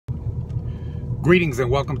Greetings and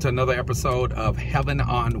welcome to another episode of Heaven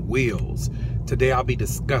on Wheels. Today I'll be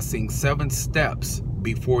discussing 7 steps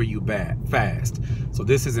before you fast. So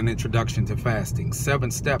this is an introduction to fasting. 7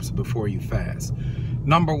 steps before you fast.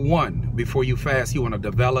 Number 1, before you fast, you want to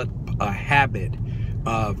develop a habit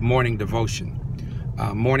of morning devotion.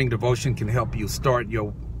 Morning devotion can help you start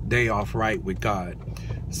your day off right with God.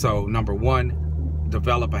 So number 1,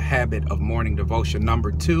 develop a habit of morning devotion.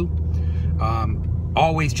 Number 2,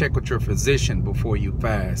 always check with your physician before you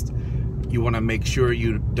fast. You want to make sure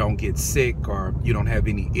you don't get sick or you don't have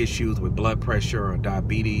any issues with blood pressure or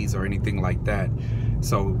diabetes or anything like that.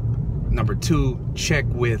 So number 2, check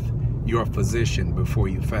with your physician before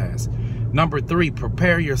you fast. Number 3,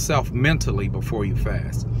 prepare yourself mentally before you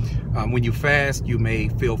fast. When you fast, you may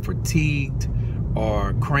feel fatigued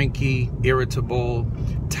or cranky, irritable,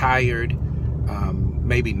 tired,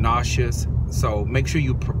 maybe nauseous. So make sure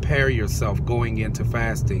you prepare yourself going into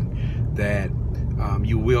fasting that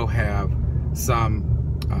you will have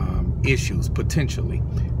some issues potentially,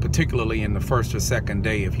 particularly in the first or second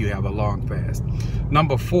day if you have a long fast.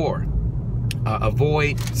 Number 4,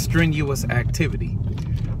 avoid strenuous activity.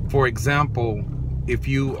 For example, if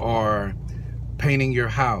you are painting your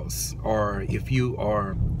house or if you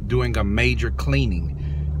are doing a major cleaning,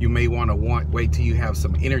 you may want to wait till you have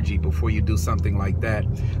some energy before you do something like that.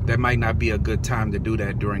 That might not be a good time to do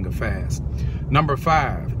that during a fast. Number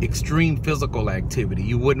 5, extreme physical activity.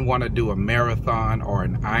 You wouldn't want to do a marathon or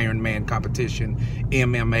an Ironman competition,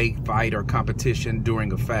 MMA fight or competition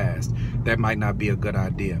during a fast. That might not be a good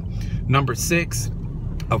idea. Number 6,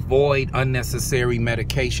 avoid unnecessary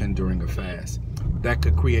medication during a fast. That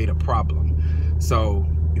could create a problem. So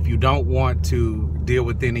if you don't want to deal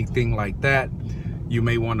with anything like that, you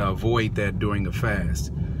may want to avoid that during a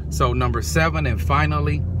fast. So number 7, and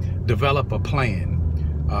finally, develop a plan.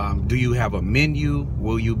 Do you have a menu?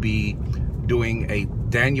 Will you be doing a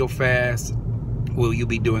Daniel fast? Will you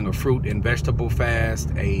be doing a fruit and vegetable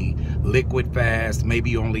fast, a liquid fast?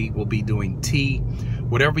 Maybe you only will be doing tea.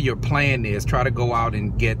 Whatever your plan is, try to go out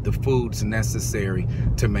and get the foods necessary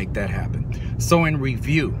to make that happen. So in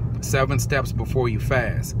review, 7 steps before you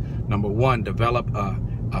fast. Number 1, develop a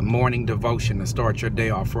morning devotion to start your day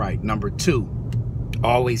off right. Number 2,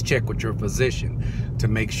 always check with your physician to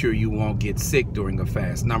make sure you won't get sick during a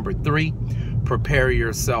fast. Number 3, prepare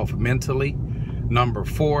yourself mentally. Number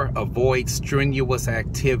 4, avoid strenuous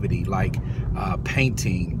activity like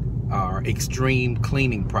painting or extreme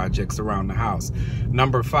cleaning projects around the house.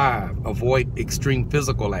 Number 5, avoid extreme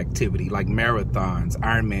physical activity like marathons,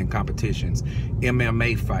 Ironman competitions,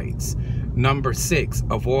 MMA fights. Number 6,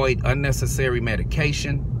 avoid unnecessary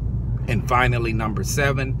medication. And finally, number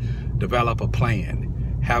 7, develop a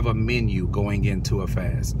plan. Have a menu going into a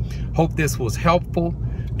fast. Hope this was helpful.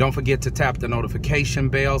 Don't forget to tap the notification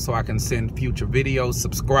bell so I can send future videos.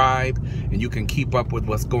 Subscribe, and you can keep up with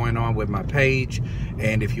what's going on with my page.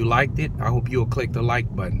 And if you liked it, I hope you'll click the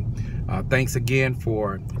like button. Thanks again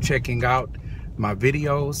for checking out my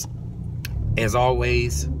videos. As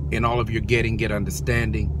always, in all of your getting, get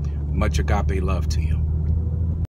understanding. Much agape love to you.